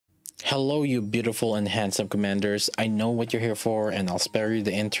Hello, you beautiful and handsome commanders. I know what you're here for, and I'll spare you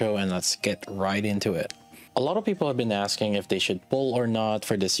the intro and let's get right into it. A lot of people have been asking if they should pull or not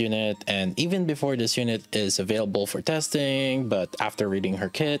for this unit, and even before this unit is available for testing, but after reading her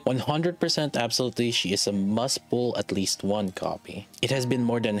kit, 100% absolutely she is a must pull at least one copy. It has been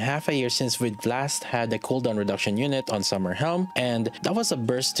more than half a year since we last had a cooldown reduction unit on Summer Helm, and that was a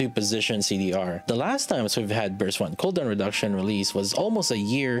burst 2 position CDR. The last times we've had burst 1 cooldown reduction release was almost a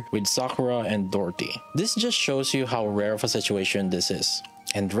year with Sakura and Dorothy. This just shows you how rare of a situation this is.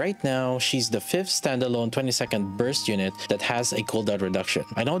 And right now, she's the 5th standalone 20-second burst unit that has a cooldown reduction.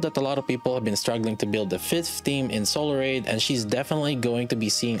 I know that a lot of people have been struggling to build the 5th team in Solo Raid, and she's definitely going to be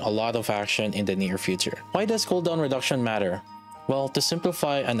seeing a lot of action in the near future. Why does cooldown reduction matter? Well, to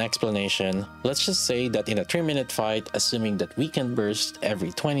simplify an explanation, let's just say that in a 3-minute fight, assuming that we can burst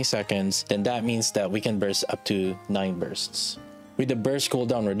every 20 seconds, then that means that we can burst up to 9 bursts. With the burst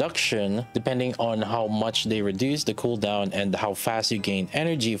cooldown reduction, depending on how much they reduce the cooldown and how fast you gain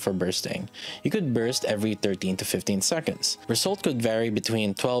energy for bursting, you could burst every 13 to 15 seconds. Result could vary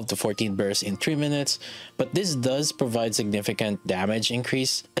between 12 to 14 bursts in 3 minutes, but this does provide significant damage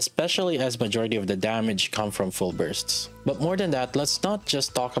increase, especially as majority of the damage come from full bursts. But more than that, let's not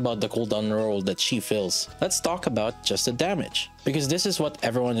just talk about the cooldown role that she fills. Let's talk about just the damage, because this is what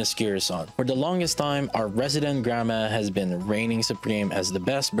everyone is curious on. For the longest time, our resident grandma has been reigning supreme as the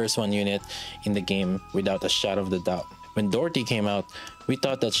best burst 1 unit in the game without a shadow of the doubt. When Dorothy came out, we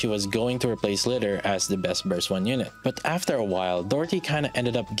thought that she was going to replace Litter as the best burst 1 unit. But after a while, Dorothy kinda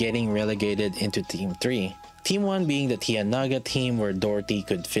ended up getting relegated into Team 3. Team 1 being the Tia Naga team where Dorothy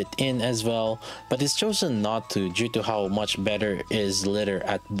could fit in as well, but is chosen not to due to how much better is Litter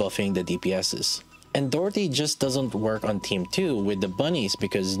at buffing the DPSs. And Dorothy just doesn't work on Team 2 with the bunnies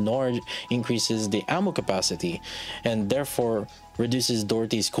because Noir increases the ammo capacity and therefore reduces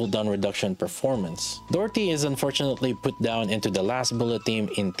Dorothy's cooldown reduction performance. Dorothy is unfortunately put down into the last bullet team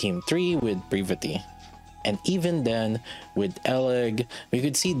in Team 3 with Brevity. And even then, with Elegg, we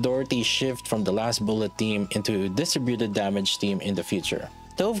could see Dorothy shift from the last bullet team into distributed damage team in the future.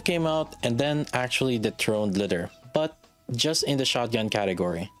 Tove came out and then actually dethroned Litter, but just in the shotgun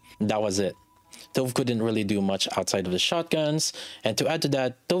category. That was it. Tove couldn't really do much outside of the shotguns, and to add to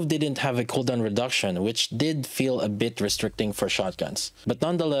that, Tove didn't have a cooldown reduction, which did feel a bit restricting for shotguns. But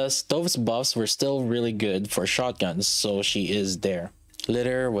nonetheless, Tove's buffs were still really good for shotguns, so she is there.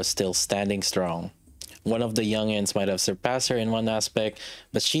 Litter was still standing strong. One of the youngins might have surpassed her in one aspect,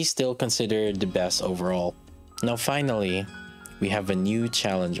 but she's still considered the best overall. Now finally, we have a new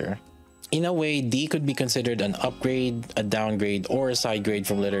challenger. In a way, D could be considered an upgrade, a downgrade, or a side grade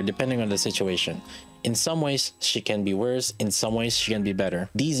from Litter depending on the situation. In some ways, she can be worse, in some ways, she can be better.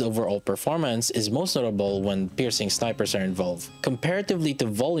 D's overall performance is most notable when piercing snipers are involved. Comparatively to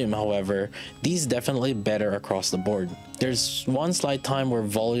volume, however, D's definitely better across the board. There's one slight time where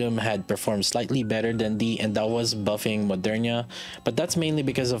volume had performed slightly better than D, and that was buffing Modernia, but that's mainly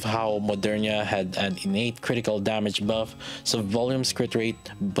because of how Modernia had an innate critical damage buff, so volume's crit rate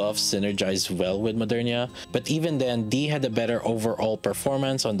buff synergized well with Modernia. But even then, D had a better overall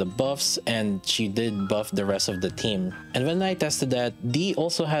performance on the buffs, and she did buff the rest of the team. And when I tested that, D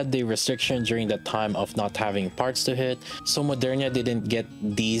also had the restriction during that time of not having parts to hit, so Modernia didn't get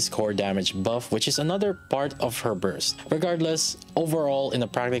D's core damage buff, which is another part of her burst. Regardless, overall in a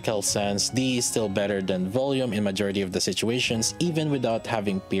practical sense, D is still better than volume in majority of the situations, even without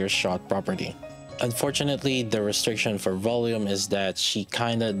having pierce shot property. Unfortunately, the restriction for volume is that she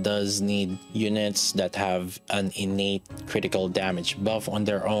kinda does need units that have an innate critical damage buff on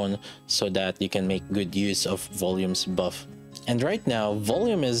their own so that you can make good use of volume's buff. And right now,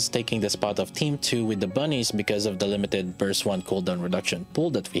 Volume is taking the spot of Team 2 with the bunnies because of the limited burst 1 cooldown reduction pool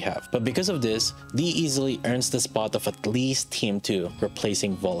that we have. But because of this, D easily earns the spot of at least Team 2,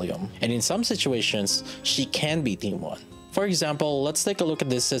 replacing Volume. And in some situations, she can be Team 1. For example, let's take a look at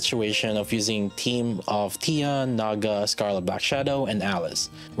this situation of using team of Tia, Naga, Scarlet, Black Shadow, and Alice.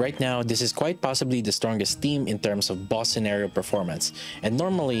 Right now, this is quite possibly the strongest team in terms of boss scenario performance, and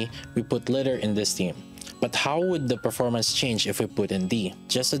normally, we put Litter in this team. But how would the performance change if we put in D?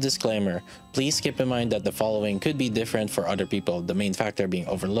 Just a disclaimer, please keep in mind that the following could be different for other people, the main factor being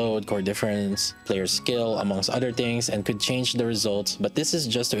overload, core difference, player skill, amongst other things, and could change the results, but this is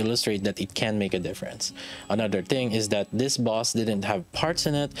just to illustrate that it can make a difference. Another thing is that this boss didn't have parts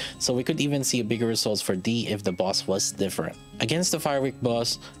in it, so we could even see bigger results for D if the boss was different. Against the Fireweek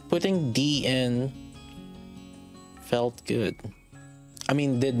boss, putting D in felt good. I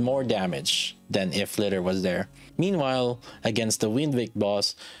mean, did more damage than if Litter was there. Meanwhile, against the Windwake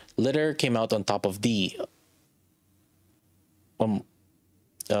boss, Litter came out on top of D.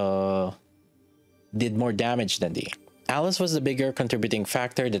 did more damage than D. Alice was the bigger contributing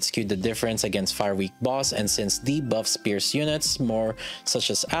factor that skewed the difference against Fire Weak boss, and since D buffs Pierce units more, such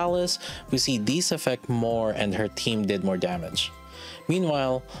as Alice, we see D's effect more and her team did more damage.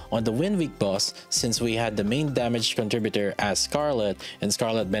 Meanwhile, on the Wind Weak boss, since we had the main damage contributor as Scarlet, and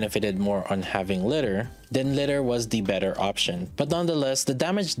Scarlet benefited more on having Litter, then Litter was the better option. But nonetheless, the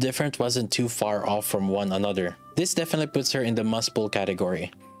damage difference wasn't too far off from one another. This definitely puts her in the must-pull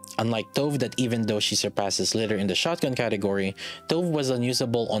category. Unlike Tove, that even though she surpasses Litter in the shotgun category, Tove was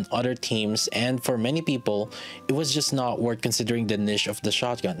unusable on other teams, and for many people, it was just not worth considering the niche of the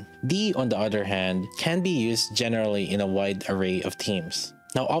shotgun. D, on the other hand, can be used generally in a wide array of teams.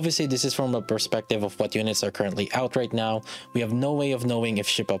 Now obviously this is from a perspective of what units are currently out right now. We have no way of knowing if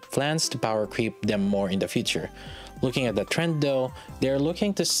ShiftUp plans to power creep them more in the future. Looking at the trend though, they are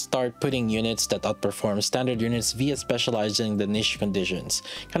looking to start putting units that outperform standard units via specializing the niche conditions,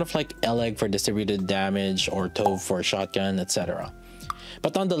 kind of like Elegg for distributed damage or Tove for shotgun, etc.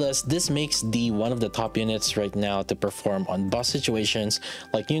 But nonetheless, this makes D one of the top units right now to perform on boss situations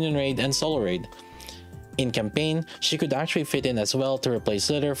like Union Raid and Solo Raid. In campaign, she could actually fit in as well to replace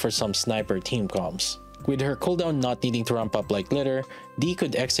Litter for some sniper team comps. With her cooldown not needing to ramp up like Litter, D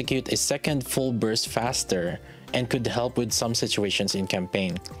could execute a second full burst faster and could help with some situations in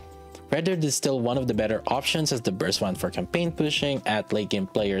campaign. Red Hood is still one of the better options as the burst one for campaign pushing at late game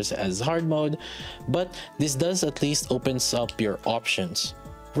players as hard mode, but this does at least opens up your options.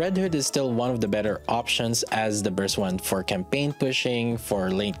 Red Hood is still one of the better options as the burst one for campaign pushing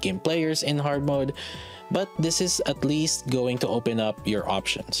for late game players in hard mode, but this is at least going to open up your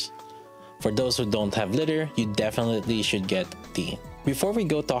options. For those who don't have Litter, you definitely should get D. Before we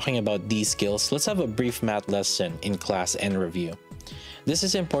go talking about these skills, let's have a brief math lesson in class and review. This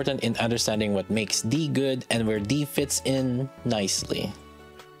is important in understanding what makes D good and where D fits in nicely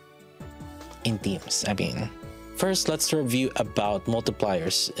in teams, First, let's review about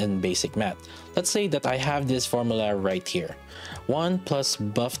multipliers in basic math. Let's say that I have this formula right here. 1 plus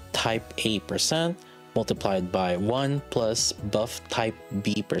buff type A percent multiplied by 1 plus buff type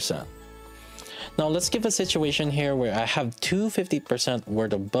B percent. Now let's give a situation here where I have two 50%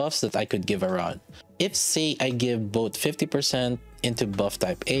 worth of buffs that I could give around. If say I give both 50% into buff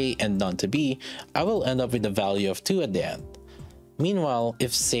type A and none to B, I will end up with a value of 2 at the end. Meanwhile,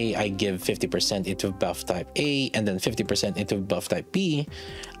 if say I give 50% into buff type A and then 50% into buff type B,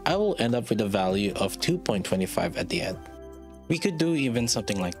 I will end up with a value of 2.25 at the end. We could do even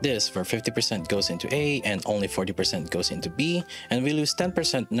something like this, where 50% goes into A and only 40% goes into B, and we lose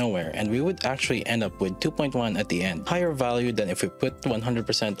 10% nowhere, and we would actually end up with 2.1 at the end. Higher value than if we put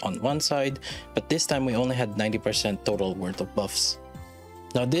 100% on one side, but this time we only had 90% total worth of buffs.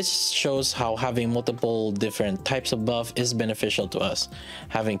 Now this shows how having multiple different types of buff is beneficial to us.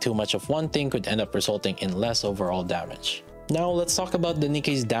 Having too much of one thing could end up resulting in less overall damage. Now let's talk about the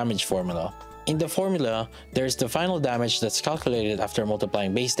Nikke's damage formula. In the formula, there's the final damage that's calculated after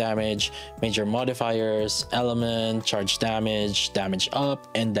multiplying base damage, major modifiers, element, charge damage, damage up,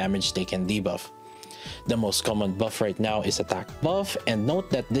 and damage taken debuff. The most common buff right now is attack buff, and note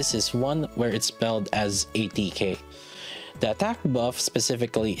that this is one where it's spelled as ATK. The attack buff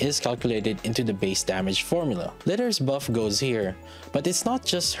specifically is calculated into the base damage formula. Litter's buff goes here, but it's not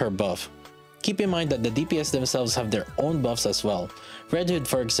just her buff. Keep in mind that the DPS themselves have their own buffs as well. Red Hood,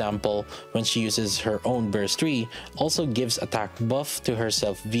 for example, when she uses her own burst 3, also gives attack buff to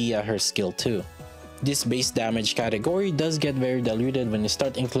herself via her skill 2. This base damage category does get very diluted when you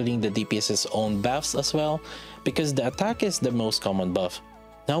start including the DPS's own buffs as well, because the attack is the most common buff.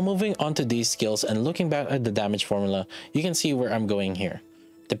 Now moving on to these skills and looking back at the damage formula, you can see where I'm going here.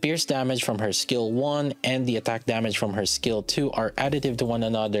 The pierce damage from her skill 1 and the attack damage from her skill 2 are additive to one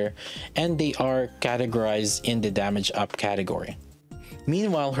another, and they are categorized in the damage up category.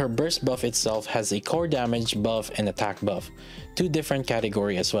 Meanwhile, her burst buff itself has a core damage buff and attack buff, two different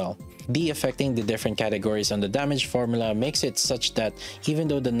categories as well. De-affecting the different categories on the damage formula makes it such that even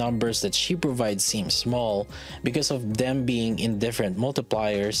though the numbers that she provides seem small, because of them being in different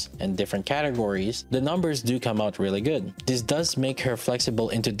multipliers and different categories, the numbers do come out really good. This does make her flexible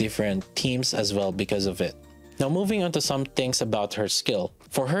into different teams as well because of it. Now moving on to some things about her skill.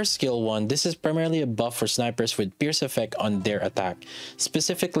 For her skill 1, this is primarily a buff for snipers with pierce effect on their attack.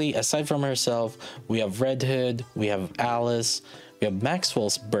 Specifically, aside from herself, we have Red Hood, we have Alice, we have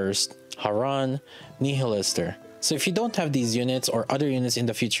Maxwell's Burst, Haran, Nihilister. So if you don't have these units or other units in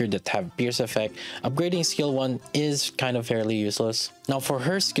the future that have pierce effect, upgrading skill 1 is kind of fairly useless. Now for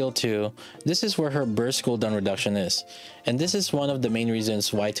her skill 2, this is where her burst cooldown reduction is, and this is one of the main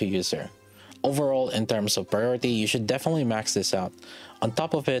reasons why to use her. Overall, in terms of priority, you should definitely max this out. On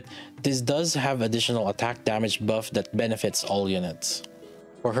top of it, this does have additional attack damage buff that benefits all units.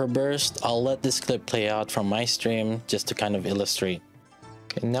 For her burst, I'll let this clip play out from my stream just to kind of illustrate.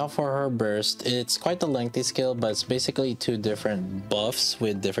 Okay, now for her burst, it's quite a lengthy skill, but it's basically two different buffs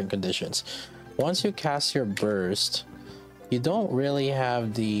with different conditions. Once you cast your burst, you don't really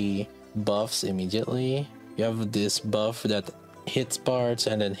have the buffs immediately. You have this buff that hits parts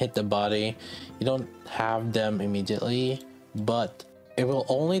and then hit the body. You don't have them immediately, but it will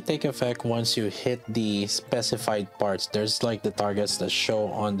only take effect once you hit the specified parts. There's like the targets that show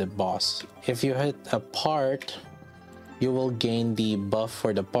on the boss. If you hit a part, you will gain the buff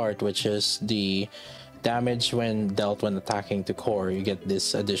for the part, which is the damage when dealt when attacking to core. You get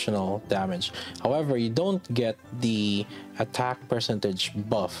this additional damage. However, you don't get the attack percentage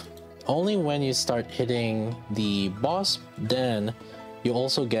buff. Only when you start hitting the boss, then you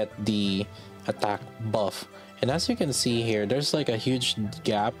also get the attack buff. And as you can see here, there's like a huge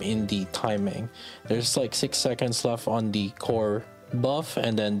gap in the timing. There's like 6 seconds left on the core buff,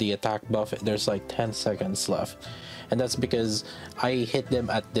 and then the attack buff, there's like 10 seconds left. And that's because I hit them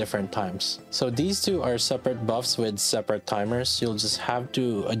at different times. So these two are separate buffs with separate timers. You'll just have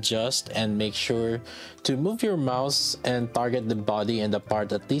to adjust and make sure to move your mouse and target the body and the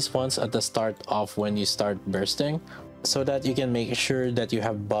part at least once at the start of when you start bursting, so that you can make sure that you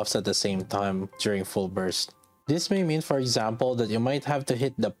have buffs at the same time during full burst. This may mean, for example, that you might have to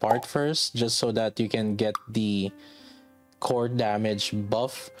hit the part first just so that you can get the core damage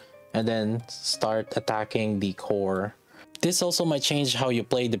buff and then start attacking the core. This also might change how you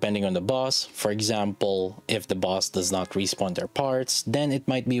play depending on the boss. For example, if the boss does not respawn their parts, then it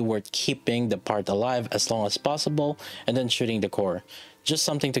might be worth keeping the part alive as long as possible and then shooting the core. Just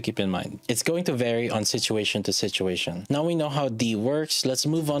something to keep in mind. It's going to vary on situation to situation. Now we know how D works, let's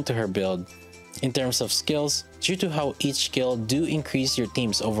move on to her build. In terms of skills, due to how each skill do increase your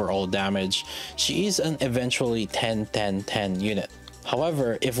team's overall damage, she is an eventually 10-10-10 unit.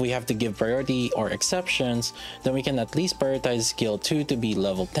 However, if we have to give priority or exceptions, then we can at least prioritize skill 2 to be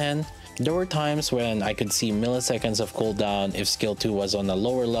level 10. There were times when I could see milliseconds of cooldown if skill 2 was on a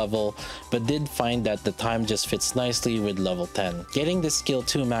lower level, but did find that the time just fits nicely with level 10. Getting the skill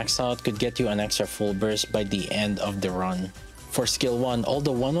 2 maxed out could get you an extra full burst by the end of the run. For skill 1,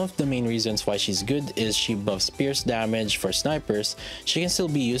 although one of the main reasons why she's good is she buffs pierce damage for snipers, she can still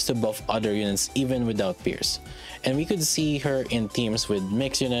be used to buff other units even without pierce. And we could see her in teams with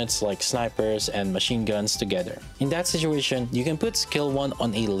mixed units like snipers and machine guns together. In that situation, you can put skill 1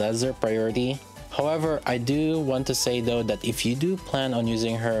 on a lesser priority. However, I do want to say though that if you do plan on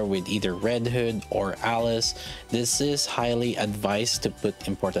using her with either Red Hood or Alice, this is highly advised to put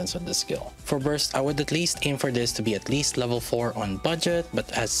importance on the skill. For burst, I would at least aim for this to be at least level 4 on budget,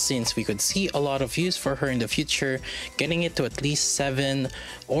 but since we could see a lot of use for her in the future, getting it to at least 7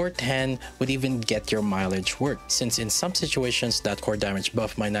 or 10 would even get your mileage worth, since in some situations that core damage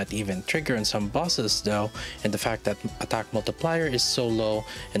buff might not even trigger on some bosses though, and the fact that attack multiplier is so low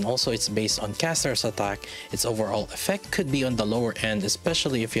and also it's based on caster's attack, its overall effect could be on the lower end,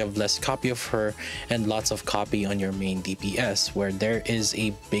 especially if you have less copy of her and lots of copy on your main DPS, where there is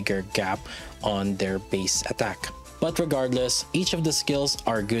a bigger gap on their base attack. But regardless, each of the skills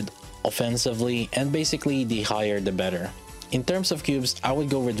are good offensively, and basically the higher the better. In terms of cubes, I would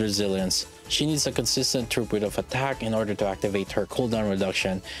go with resilience. She needs a consistent throughput of attack in order to activate her cooldown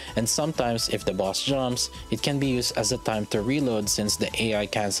reduction, and sometimes if the boss jumps, it can be used as a time to reload since the AI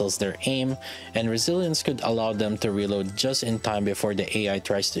cancels their aim, and resilience could allow them to reload just in time before the AI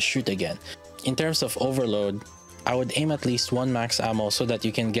tries to shoot again. In terms of overload, I would aim at least 1 max ammo so that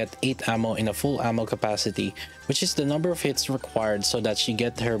you can get 8 ammo in a full ammo capacity, which is the number of hits required so that she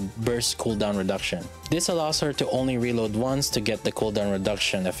gets her burst cooldown reduction. This allows her to only reload once to get the cooldown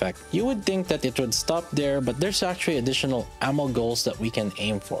reduction effect. You would think that it would stop there, but there's actually additional ammo goals that we can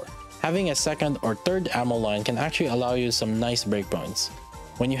aim for. Having a second or third ammo line can actually allow you some nice breakpoints.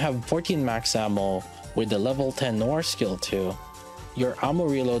 When you have 14 max ammo with the level 10 Noir skill 2, your ammo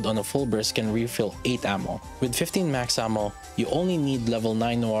reload on a full burst can refill 8 ammo. With 15 max ammo, you only need level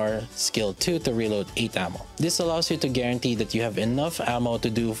 9 Noir skill 2 to reload 8 ammo. This allows you to guarantee that you have enough ammo to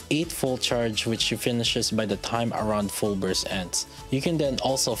do 8 full charge, which she finishes by the time around full burst ends. You can then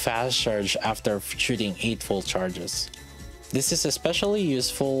also fast charge after shooting 8 full charges. This is especially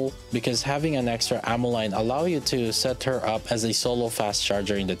useful because having an extra ammo line allows you to set her up as a solo fast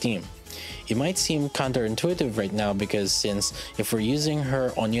charger in the team. It might seem counterintuitive right now because since if we're using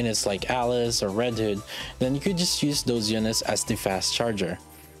her on units like Alice or Red Hood, then you could just use those units as the fast charger.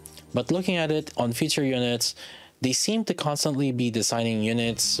 But looking at it on future units, They seem to constantly be designing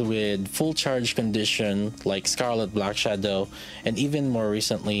units with full charge condition like Scarlet, Black Shadow, and even more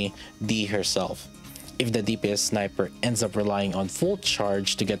recently, Dee herself. If the DPS sniper ends up relying on full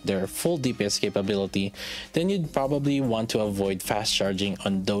charge to get their full DPS capability, then you'd probably want to avoid fast charging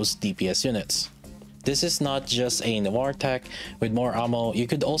on those DPS units. This is not just a Noir tech. With more ammo, you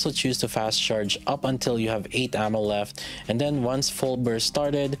could also choose to fast charge up until you have 8 ammo left, and then once full burst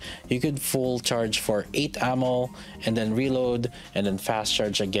started, you could full charge for 8 ammo, and then reload, and then fast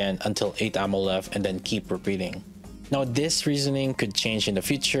charge again until 8 ammo left, and then keep repeating. Now this reasoning could change in the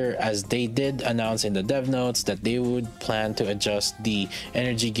future, as they did announce in the dev notes that they would plan to adjust the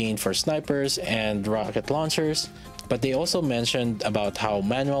energy gain for snipers and rocket launchers. But they also mentioned about how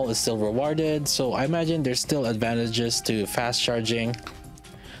manual is still rewarded, so I imagine there's still advantages to fast charging.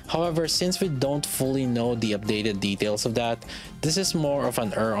 However, since we don't fully know the updated details of that, this is more of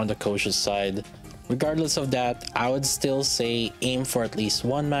an err on the cautious side. Regardless of that, I would still say aim for at least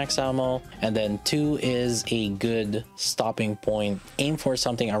 1 max ammo, and then 2 is a good stopping point. Aim for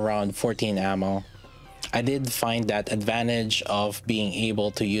something around 14 ammo. I did find that advantage of being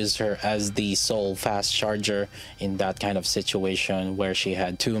able to use her as the sole fast charger in that kind of situation where she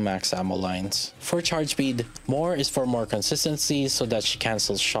had 2 max ammo lines. For charge speed, more is for more consistency so that she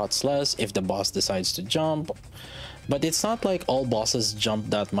cancels shots less if the boss decides to jump. But it's not like all bosses jump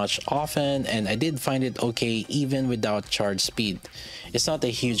that much often, and I did find it okay even without charge speed. It's not a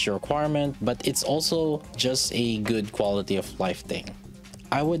huge requirement, but it's also just a good quality of life thing.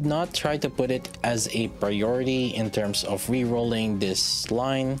 I would not try to put it as a priority in terms of re-rolling this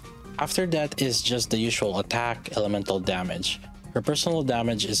line. After that is just the usual attack, elemental damage. Her personal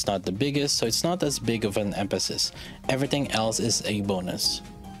damage is not the biggest, so it's not as big of an emphasis. Everything else is a bonus.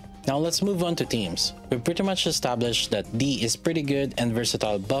 Now let's move on to teams. We've pretty much established that Dee is pretty good and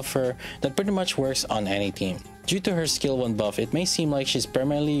versatile buffer that pretty much works on any team. Due to her skill 1 buff, it may seem like she's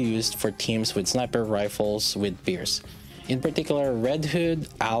primarily used for teams with sniper rifles with Pierce. In particular, Red Hood,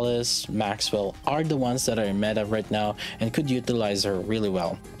 Alice, Maxwell are the ones that are in meta right now and could utilize her really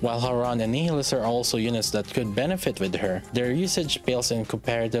well. While Haran and Nihilister are also units that could benefit with her, their usage pales in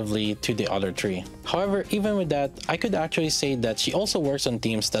comparatively to the other 3. However, even with that, I could actually say that she also works on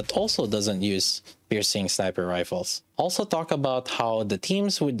teams that also doesn't use piercing sniper rifles. Also talk about how the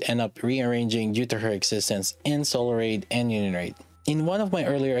teams would end up rearranging due to her existence in solo raid and unit raid. In one of my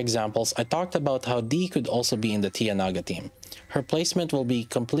earlier examples, I talked about how Dee could also be in the Naga team. Her placement will be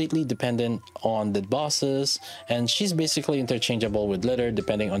completely dependent on the bosses, and she's basically interchangeable with Litter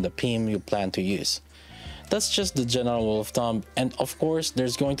depending on the team you plan to use. That's just the general rule of thumb, and of course,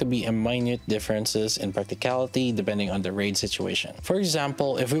 there's going to be a minute differences in practicality depending on the raid situation. For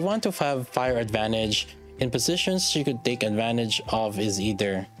example, if we want to have fire advantage, in positions she could take advantage of is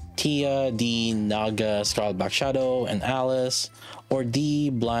either Tia, Dee, Naga, Scarlet, Black Shadow, and Alice, or Dee,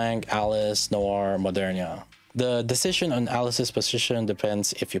 Blanc, Alice, Noir, Modernia. The decision on Alice's position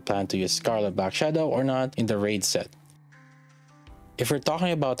depends if you plan to use Scarlet, Black Shadow or not in the raid set. If we're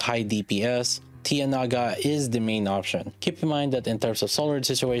talking about high DPS, Naga is the main option. Keep in mind that in terms of solo raid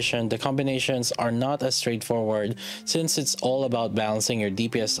situation, the combinations are not as straightforward since it's all about balancing your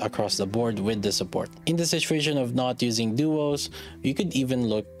DPS across the board with the support. In the situation of not using duos, you could even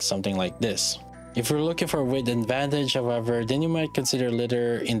look something like this. If you're looking for width advantage, however, then you might consider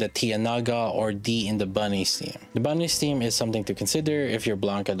Litter in the Naga or Dee in the Bunny's team. The Bunny's team is something to consider if your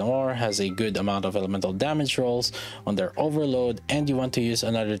Blanc and Noir has a good amount of elemental damage rolls on their overload and you want to use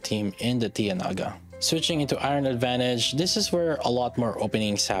another team in the Naga. Switching into Iron Advantage, this is where a lot more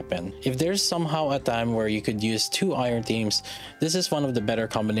openings happen. If there's somehow a time where you could use 2 Iron teams, this is one of the better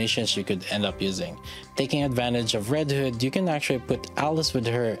combinations you could end up using. Taking advantage of Red Hood, you can actually put Alice with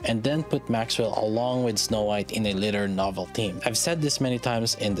her and then put Maxwell along with Snow White in a Litter novel team. I've said this many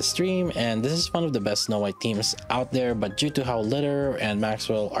times in the stream, and this is one of the best Snow White teams out there, but due to how Litter and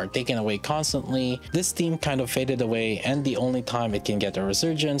Maxwell are taken away constantly, this team kind of faded away, and the only time it can get a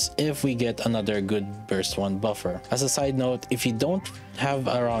resurgence if we get another good burst 1 buffer. As a side note, if you don't have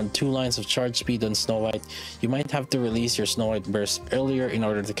around 2 lines of charge speed on Snow White, you might have to release your Snow White burst earlier in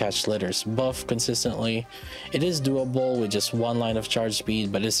order to catch Litter's buff consistently. It is doable with just 1 line of charge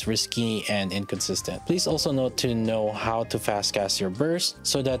speed, but it's risky and inconsistent. Please also note to know how to fast cast your burst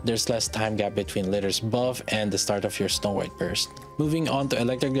so that there's less time gap between Litter's buff and the start of your Snow White burst. Moving on to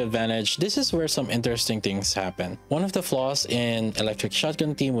Electric Advantage, this is where some interesting things happen. One of the flaws in Electric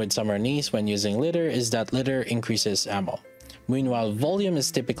Shotgun team with Summer Knees when using Litter is that Litter increases ammo. Meanwhile, Volume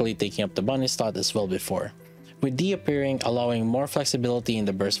is typically taking up the bunny slot as well before. With Dee appearing, allowing more flexibility in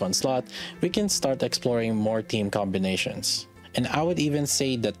the burst 1 slot, we can start exploring more team combinations. and I would even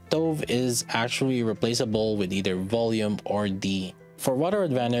say that Tove is actually replaceable with either Volume or D. For water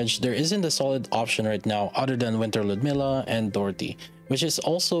advantage, there isn't a solid option right now other than Winter Ludmilla and Dorothy, which is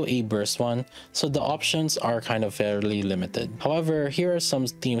also a burst one, so the options are kind of fairly limited. However, here are some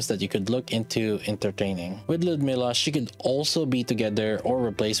teams that you could look into entertaining. With Ludmilla, she could also be together or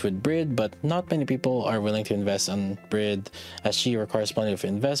replaced with Brid, but not many people are willing to invest on Brid as she requires plenty of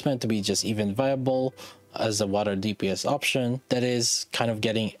investment to be just even viable as a water DPS option. That is kind of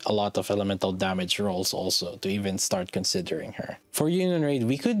getting a lot of elemental damage rolls also to even start considering her. For Union Raid,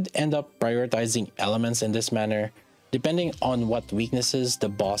 we could end up prioritizing elements in this manner. Depending on what weaknesses the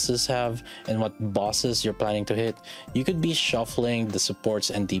bosses have and what bosses you're planning to hit, you could be shuffling the supports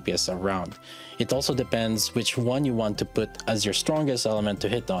and DPS around. It also depends which one you want to put as your strongest element to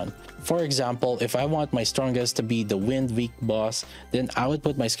hit on. For example, if I want my strongest to be the wind weak boss, then I would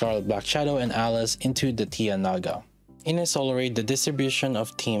put my Scarlet, Black Shadow, and Alice into the Tia Naga. In a solo raid, the distribution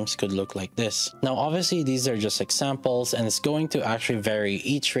of teams could look like this. Now obviously these are just examples and it's going to actually vary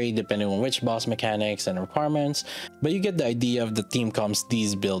each raid depending on which boss mechanics and requirements, but you get the idea of the team comps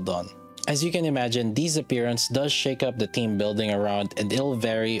these build on. As you can imagine, D's appearance does shake up the team building around and it'll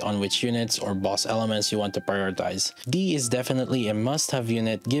vary on which units or boss elements you want to prioritize. D is definitely a must-have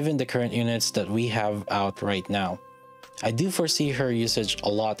unit given the current units that we have out right now. I do foresee her usage a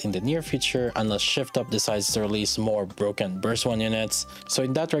lot in the near future unless ShiftUp decides to release more broken burst 1 units, so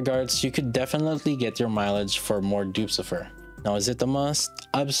in that regards you could definitely get your mileage for more dupes of her. Now is it a must?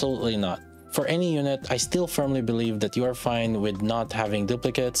 Absolutely not. For any unit, I still firmly believe that you are fine with not having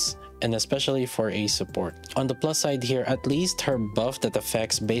duplicates, and especially for a support. On the plus side here, at least her buff that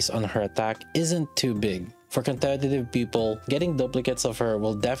affects based on her attack isn't too big. For competitive people, getting duplicates of her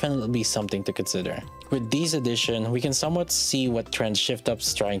will definitely be something to consider. With these addition, we can somewhat see what trend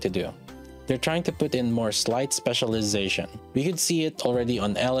ShiftUp's trying to do. They're trying to put in more slight specialization. We could see it already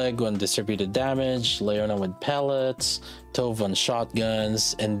on Elegg on distributed damage, Leona with pellets, Tove on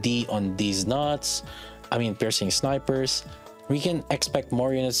shotguns, and D on these piercing snipers. We can expect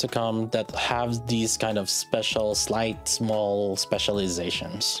more units to come that have these kind of special, slight, small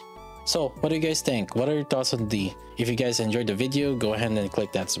specializations. So what do you guys think? What are your thoughts on D? If you guys enjoyed the video, go ahead and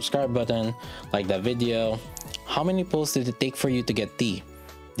click that subscribe button, like that video. How many pulls did it take for you to get D?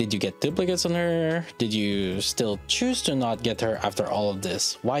 Did you get duplicates on her? Did you still choose to not get her after all of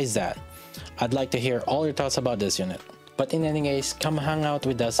this? Why is that? I'd like to hear all your thoughts about this unit. But in any case, come hang out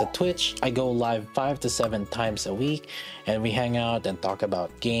with us at Twitch. I go live 5 to 7 times a week and we hang out and talk about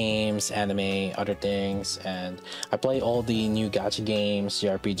games, anime, other things, and I play all the new gacha games,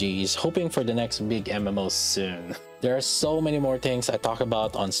 JRPGs, hoping for the next big MMOs soon. There are so many more things I talk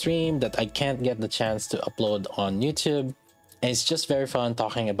about on stream that I can't get the chance to upload on YouTube, and it's just very fun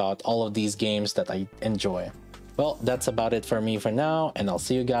talking about all of these games that I enjoy. Well, that's about it for me for now, and I'll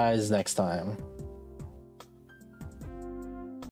see you guys next time.